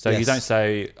 So you don't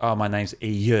say, "Oh, my name's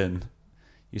Ian."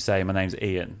 You say, "My name's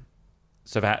Ian."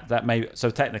 So that may.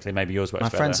 So technically, maybe yours works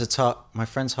better. My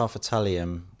friend's half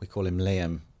Italian. We call him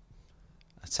Liam.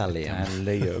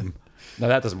 Italian. No,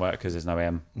 that doesn't work because there's no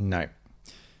M. No.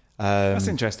 That's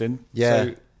interesting. Yeah.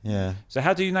 So Yeah. So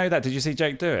how do you know that? Did you see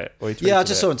Jake do it? Or Yeah, I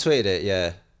just saw him tweeted it.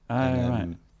 Yeah. Oh,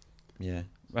 right. Yeah.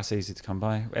 That's easy to come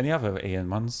by. Any other Ian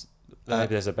ones?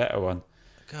 Maybe there's a better one.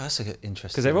 God, that's interesting.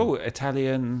 Because they're all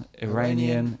Italian,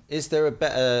 Iranian. Is there a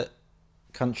better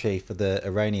country for the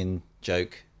Iranian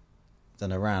joke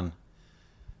than Iran?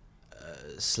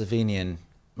 Slovenian.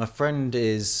 My friend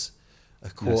is a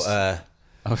quarter.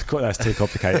 That's too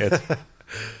complicated.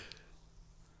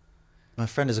 My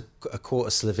friend is a quarter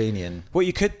Slovenian. What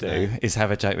you could do is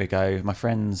have a joke. We go, my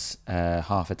friend's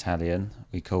half Italian.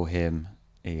 We call him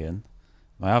Ian.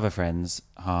 My other friend's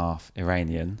half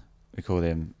Iranian. We call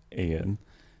him Ian.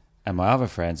 And my other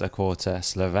friend's a quarter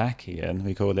Slovakian.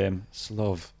 We call him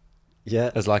Slov. Yeah.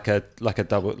 As like a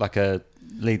double, like a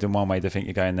lead in one way to think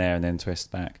you're going there and then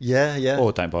twist back. Yeah.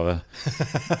 Or don't bother.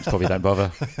 Probably don't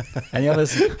bother. Any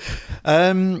others?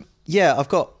 Yeah, I've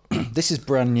got. This is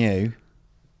brand new.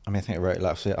 I think I wrote it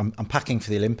last year. I'm packing for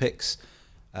the Olympics.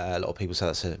 A lot of people say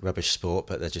that's a rubbish sport,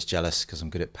 but they're just jealous because I'm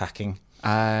good at packing. Oh,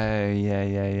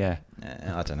 yeah.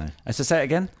 I don't know. And so say it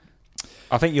again.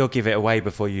 I think you'll give it away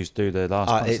before you do the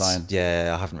last punchline.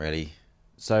 Yeah, I haven't really.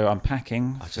 So I'm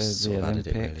packing I for just the sort of Olympics.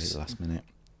 added it really at the last minute.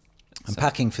 I'm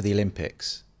packing for the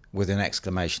Olympics with an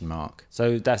exclamation mark.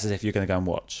 So that's as if you're going to go and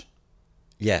watch.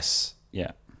 Yes.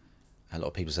 Yeah. A lot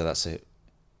of people say that's a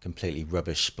completely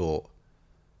rubbish sport,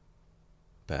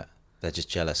 but they're just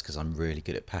jealous because I'm really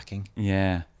good at packing.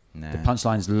 Yeah. No. The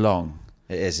punchline's long.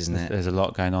 It is, isn't it? There's a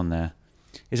lot going on there.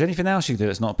 Is there anything else you do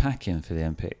that's not packing for the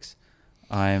Olympics?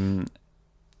 I'm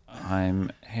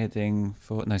heading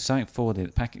for something for the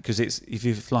packing, because it's if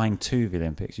you're flying to the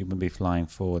Olympics, you wouldn't be flying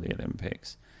for the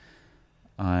Olympics.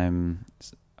 I'm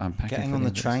packing. Getting on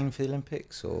the train for the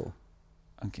Olympics, or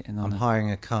I'm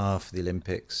hiring a car for the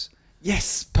Olympics.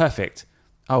 Yes, perfect.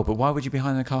 Oh, but why would you be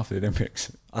hiring a car for the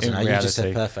Olympics? I don't know. You just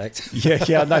said perfect.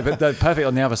 yeah, no, but perfect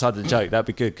on the other side of the joke. That'd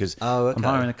be good because okay. I'm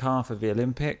hiring a car for the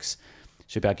Olympics.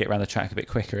 Should be able to get around the track a bit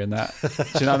quicker in that. Do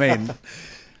you know what I mean?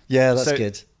 Yeah, that's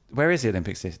good. Where is the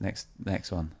Olympics this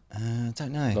next one? I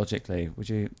don't know. Logically, would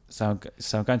you? So I'm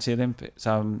going to the Olympics.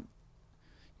 You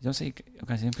don't say I'm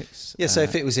going to the Olympics. Yeah. So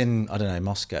if it was in, I don't know,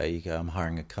 Moscow, you go, I'm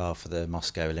hiring a car for the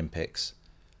Moscow Olympics.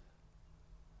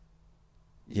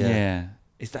 Yeah.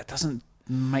 That doesn't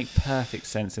make perfect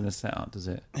sense in the setup, does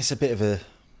it? It's a bit of a.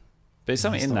 But it's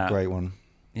something in that. A great one.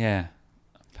 Yeah.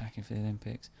 Packing for the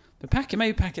Olympics. The packing,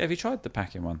 maybe packing. Have you tried the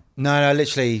packing one? No,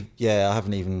 literally. Yeah, I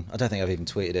haven't even. I don't think I've even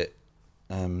tweeted it.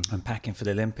 I'm packing for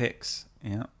the Olympics.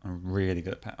 Yeah, I'm really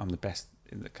good at packing. I'm the best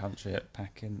in the country at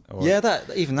packing.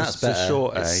 That's better.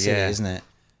 Shorter, it's silly, isn't it?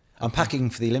 I'm packing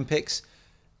for the Olympics.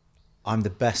 I'm the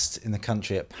best in the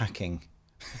country at packing.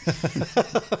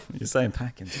 You're saying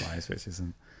packing twice, which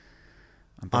isn't.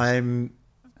 I'm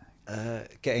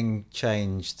getting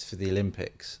changed for the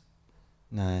Olympics.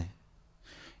 No.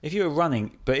 If you were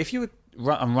running, but if you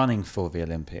were, I'm running for the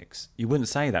Olympics, you wouldn't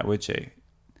say that, would you?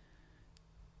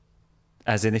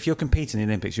 As in, if you're competing in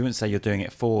the Olympics, you wouldn't say you're doing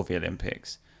it for the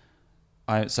Olympics.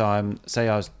 I'm doing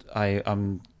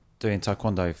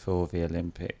taekwondo for the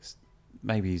Olympics.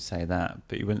 Maybe you say that,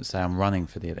 but you wouldn't say I'm running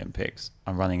for the Olympics.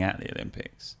 I'm running at the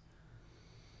Olympics.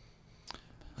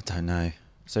 I don't know.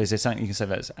 So is there something you can say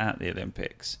that's at the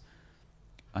Olympics?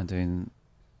 I'm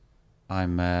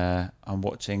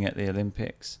watching at the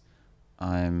Olympics.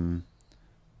 I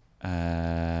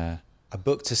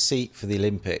booked a seat for the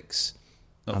Olympics.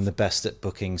 I'm the best at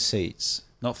booking seats.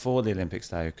 Not for the Olympics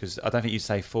though, because I don't think you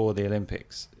say for the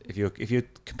Olympics. If you're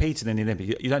competing in the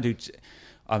Olympics, you don't do.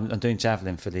 I'm doing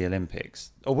javelin for the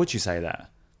Olympics, or would you say that?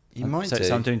 You might do.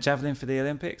 So I'm doing javelin for the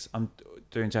Olympics. I'm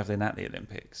doing javelin at the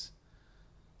Olympics.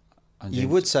 You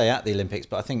would say at the Olympics,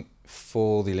 but I think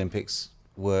for the Olympics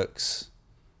works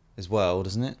as well,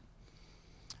 doesn't it?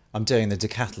 I'm doing the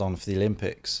decathlon for the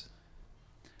Olympics.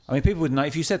 I mean, people would know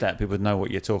if you said that. People would know what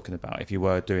you're talking about if you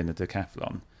were doing the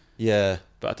decathlon. Yeah,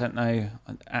 but I don't know.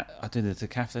 I do the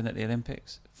decathlon at the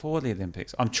Olympics for the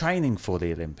Olympics. I'm training for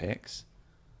the Olympics.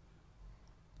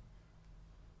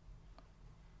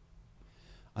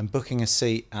 I'm booking a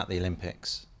seat at the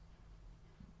Olympics.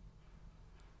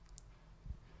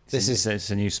 It's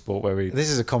a new sport where This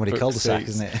is a comedy cul-de-sac,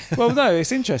 isn't it? Well, no,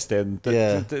 it's interesting.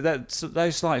 Yeah.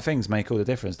 Those slight things make all the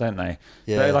difference, don't they?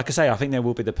 Yeah. But like I say, I think there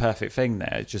will be the perfect thing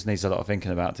there. It just needs a lot of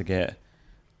thinking about for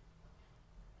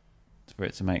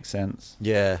it to make sense.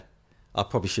 Yeah. I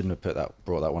probably shouldn't have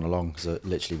brought that one along because I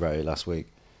literally wrote it last week.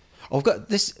 I've got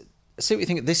this. See what you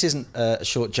think. This isn't a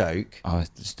short joke. Oh,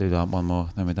 let's do that one more,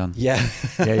 then we're done. Yeah.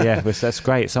 yeah. That's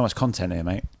great. So much content here,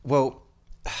 mate. Well,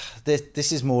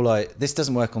 This is more like, this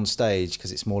doesn't work on stage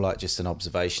because it's more like just an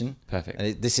observation. Perfect.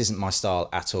 And this isn't my style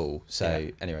at all. So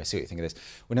anyway, see what you think of this.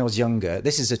 When I was younger,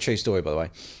 this is a true story, by the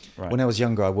way. Right. When I was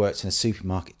younger, I worked in a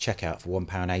supermarket checkout for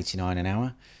 £1.89 an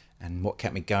hour. And what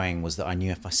kept me going was that I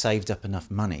knew if I saved up enough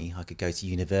money, I could go to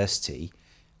university,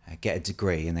 get a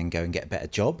degree, and then go and get a better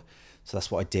job. So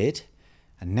that's what I did.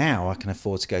 And now I can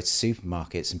afford to go to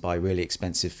supermarkets and buy really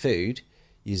expensive food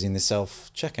using the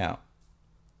self-checkout.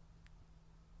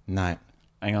 No.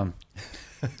 Hang on.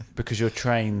 Because you're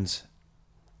trained...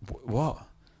 What?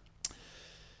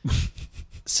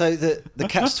 So the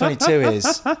catch-22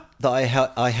 is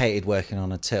that I hated working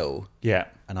on a till. Yeah.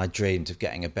 And I dreamed of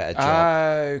getting a better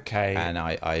job. Okay. And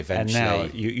I eventually...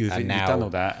 And now you've done all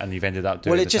that and you've ended up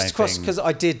doing the same thing. Well, it just crossed... Because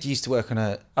I did used to work on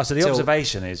a... Oh, so the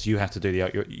observation is you have to do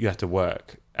you have to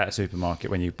work at a supermarket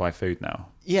when you buy food now.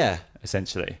 Yeah.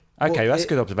 Essentially. Okay, that's a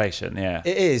good observation, yeah.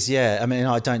 It is, yeah. I mean,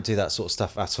 I don't do that sort of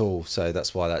stuff at all, so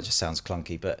that's why that just sounds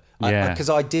clunky. But because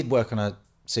I did work on a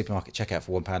supermarket checkout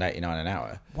for £1.89 an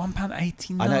hour.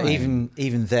 £1.89? I know,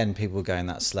 even then people were going,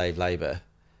 that's slave labour.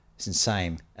 It's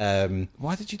insane.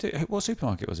 Why did you do it? What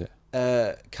supermarket was it?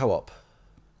 Co-op.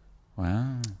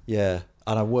 Wow. Yeah.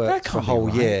 And I worked for a whole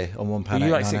year on £1.89. Were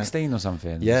you like 16 or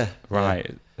something? Yeah. Right.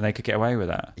 Yeah. And they could get away with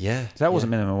that? Yeah. So that wasn't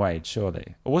minimum wage,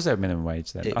 surely? Or was there a minimum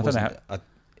wage then? I don't know.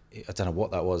 I don't know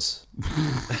what that was.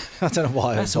 I don't know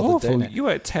why. That's I was awful. doing it. You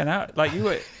worked 10 hours. Like you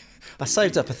were. I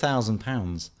saved up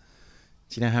 £1,000.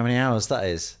 Do you know how many hours that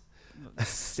is?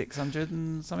 600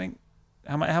 and something.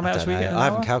 How much were you getting? I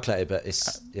haven't calculated, but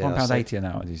it's £1.80 an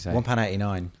hour. Did you say?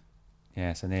 £1.89.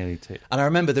 Yeah, so nearly two. And I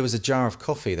remember there was a jar of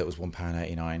coffee that was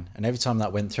 £1.89, and every time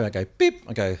that went through, I go beep.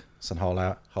 I go, it's a whole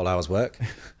hour's work.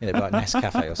 You know, like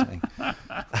Nescafe or something.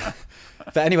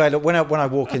 But anyway, look, when I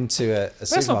walk into a supermarket...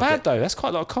 That's not bad, though. That's quite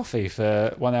a lot of coffee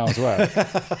for 1 hour's work.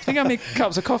 Think how many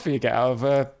cups of coffee you get out of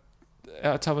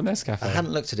a tub of Nescafe? I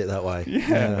hadn't looked at it that way.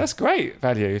 Yeah, that's great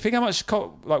value. Think how much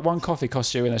one coffee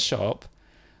costs you in a shop.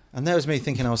 And there was me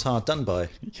thinking I was hard done by.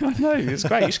 Yeah, I know. It's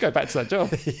great. You should go back to that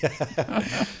job.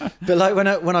 Yeah. But like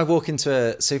when I walk into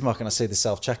a supermarket and I see the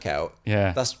self-checkout,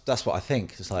 that's what I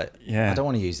think. It's like, I don't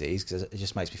want to use these because it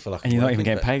just makes me feel like And you're not even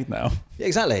getting paid now. Yeah,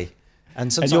 exactly.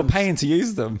 And you're paying to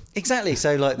use them. Exactly.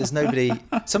 So like there's nobody...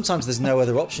 Sometimes there's no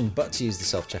other option but to use the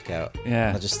self-checkout. Yeah.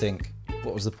 And I just think,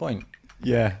 what was the point?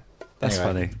 Yeah. That's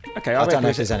funny. Okay, I don't know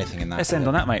if there's anything in that. Let's end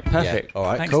on that, mate. Perfect. Yeah. All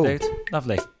right, Thanks, cool. dude.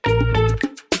 Lovely.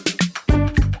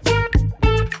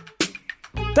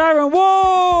 Darren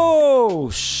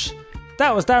Walsh!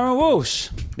 That was Darren Walsh.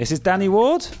 This is Danny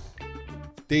Ward.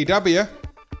 DW.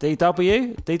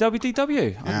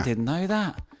 DW. Yeah. I didn't know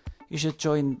that. You should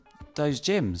join those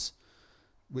gyms.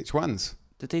 Which ones?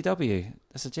 The DW.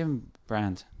 That's a gym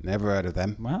brand. Never heard of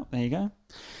them. Well, there you go.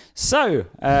 So,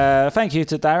 thank you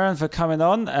to Darren for coming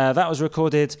on. That was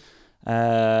recorded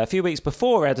a few weeks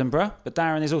before Edinburgh, but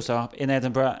Darren is also up in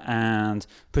Edinburgh, and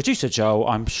producer Joel,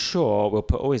 I'm sure, will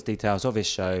put all his details of his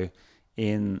show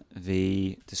in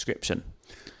the description,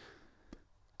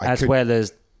 well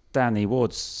as Danny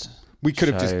Ward's. We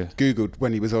could have show. just Googled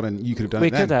when he was on, and you could have done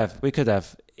it then. We could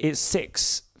have. It's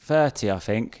 6:30, I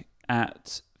think,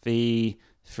 at the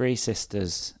Three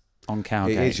Sisters on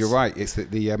Cowgate. It is, you're right. It's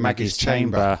the Maggie's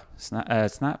Chamber.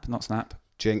 Snap, not Snap.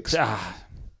 Jinx.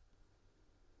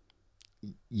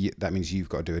 Yeah, that means you've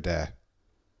got to do a dare.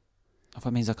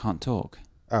 That means I can't talk.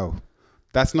 Oh,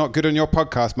 that's not good on your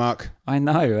podcast, Mark. I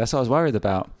know. That's what I was worried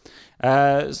about.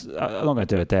 I'm not going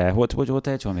to do a dare. What dare do you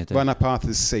want me to do? Run up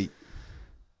Arthur's seat.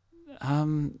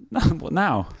 No, what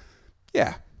now?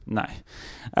 Yeah. No.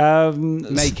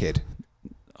 Naked.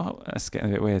 Oh, that's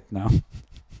getting a bit weird now.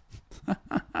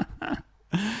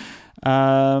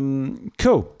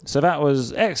 Cool. So that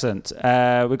was excellent.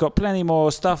 We've got plenty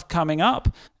more stuff coming up.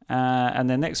 And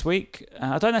then next week,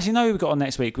 I don't actually know who we've got on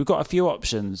next week. We've got a few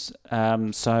options.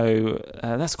 So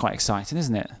that's quite exciting,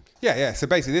 isn't it? Yeah. So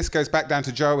basically this goes back down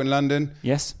to Joe in London.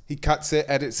 Yes. He cuts it,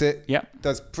 edits it. Yep.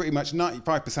 Does pretty much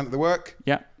 95% of the work.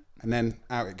 Yep. And then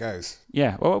out it goes.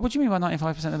 Yeah. Well, what do you mean by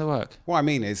 95% of the work? What I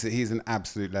mean is that he's an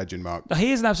absolute legend, Mark.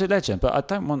 He is an absolute legend, but I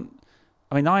don't want...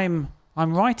 I mean,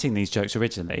 I'm writing these jokes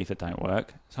originally if it don't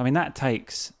work. So, I mean, that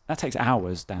takes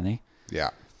hours, Danny. Yeah.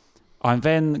 I'm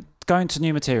then going to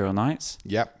new material nights.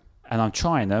 Yep. And I'm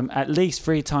trying them at least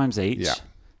 3 times each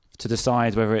to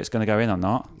decide whether it's going to go in or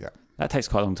not. Yeah. That takes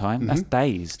quite a long time. Mm-hmm. That's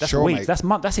days. That's sure, weeks. Mate. That's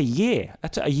months. That's a year.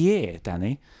 That's a year,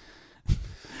 Danny.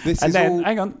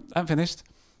 Hang on. I haven't finished.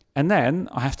 And then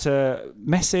I have to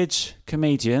message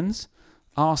comedians,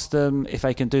 ask them if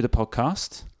they can do the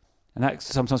podcast. And that's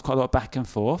sometimes quite a lot of back and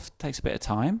forth. Takes a bit of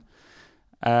time.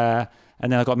 And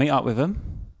then I've got to meet up with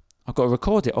them. I've got to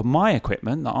record it on my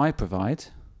equipment that I provide.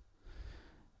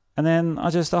 And then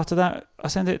after that, I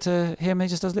send it to him and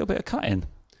he just does a little bit of cutting.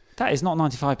 That is not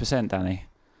 95%, Danny.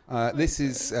 This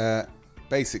is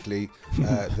basically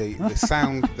the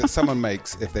sound that someone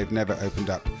makes if they've never opened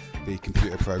up the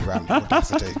computer program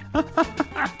Audacity.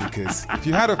 Because if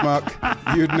you had a Mark,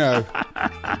 you'd know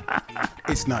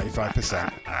it's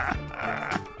 95%.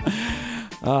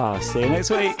 See you next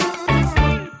week.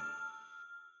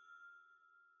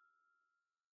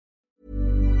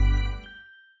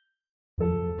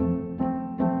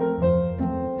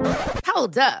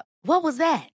 Hold up. What was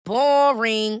that?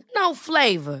 Boring. No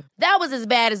flavor. That was as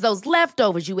bad as those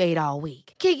leftovers you ate all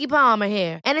week. Keke Palmer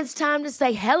here. And it's time to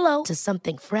say hello to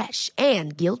something fresh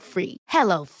and guilt-free.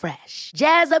 Hello Fresh.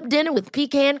 Jazz up dinner with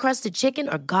pecan-crusted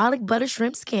chicken or garlic butter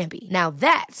shrimp scampi. Now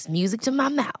that's music to my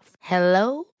mouth.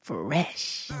 Hello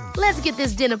Fresh. Let's get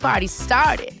this dinner party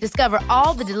started. Discover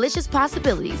all the delicious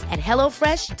possibilities at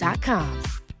HelloFresh.com.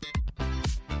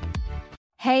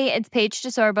 Hey, it's Paige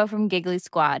DeSorbo from Giggly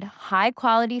Squad. High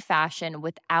quality fashion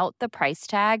without the price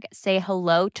tag. Say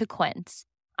hello to Quince.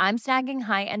 I'm snagging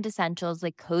high-end essentials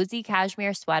like cozy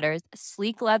cashmere sweaters,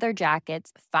 sleek leather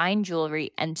jackets, fine jewelry,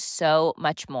 and so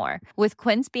much more. With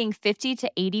Quince being 50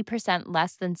 to 80%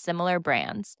 less than similar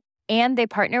brands. And they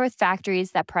partner with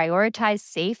factories that prioritize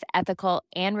safe, ethical,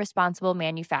 and responsible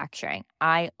manufacturing.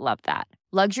 I love that.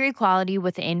 Luxury quality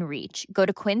within reach. Go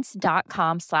to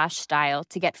quince.com/style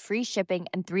to get free shipping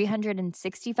and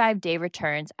 365-day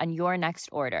returns on your next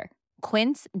order.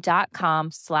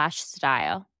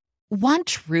 Quince.com/style. Want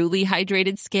truly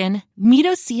hydrated skin? Meet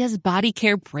Osea's Body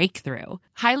Care Breakthrough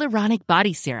Hyaluronic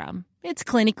Body Serum. It's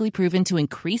clinically proven to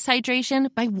increase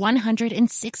hydration by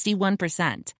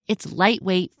 161%. It's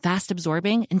lightweight,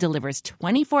 fast-absorbing, and delivers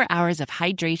 24 hours of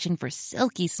hydration for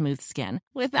silky smooth skin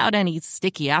without any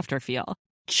sticky afterfeel.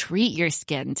 Treat your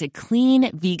skin to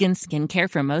clean, vegan skincare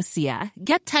from Osea.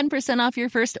 Get 10% off your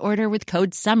first order with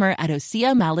code SUMMER at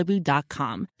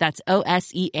OseaMalibu.com. That's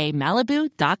OSEA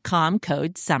Malibu.com,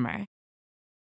 code SUMMER.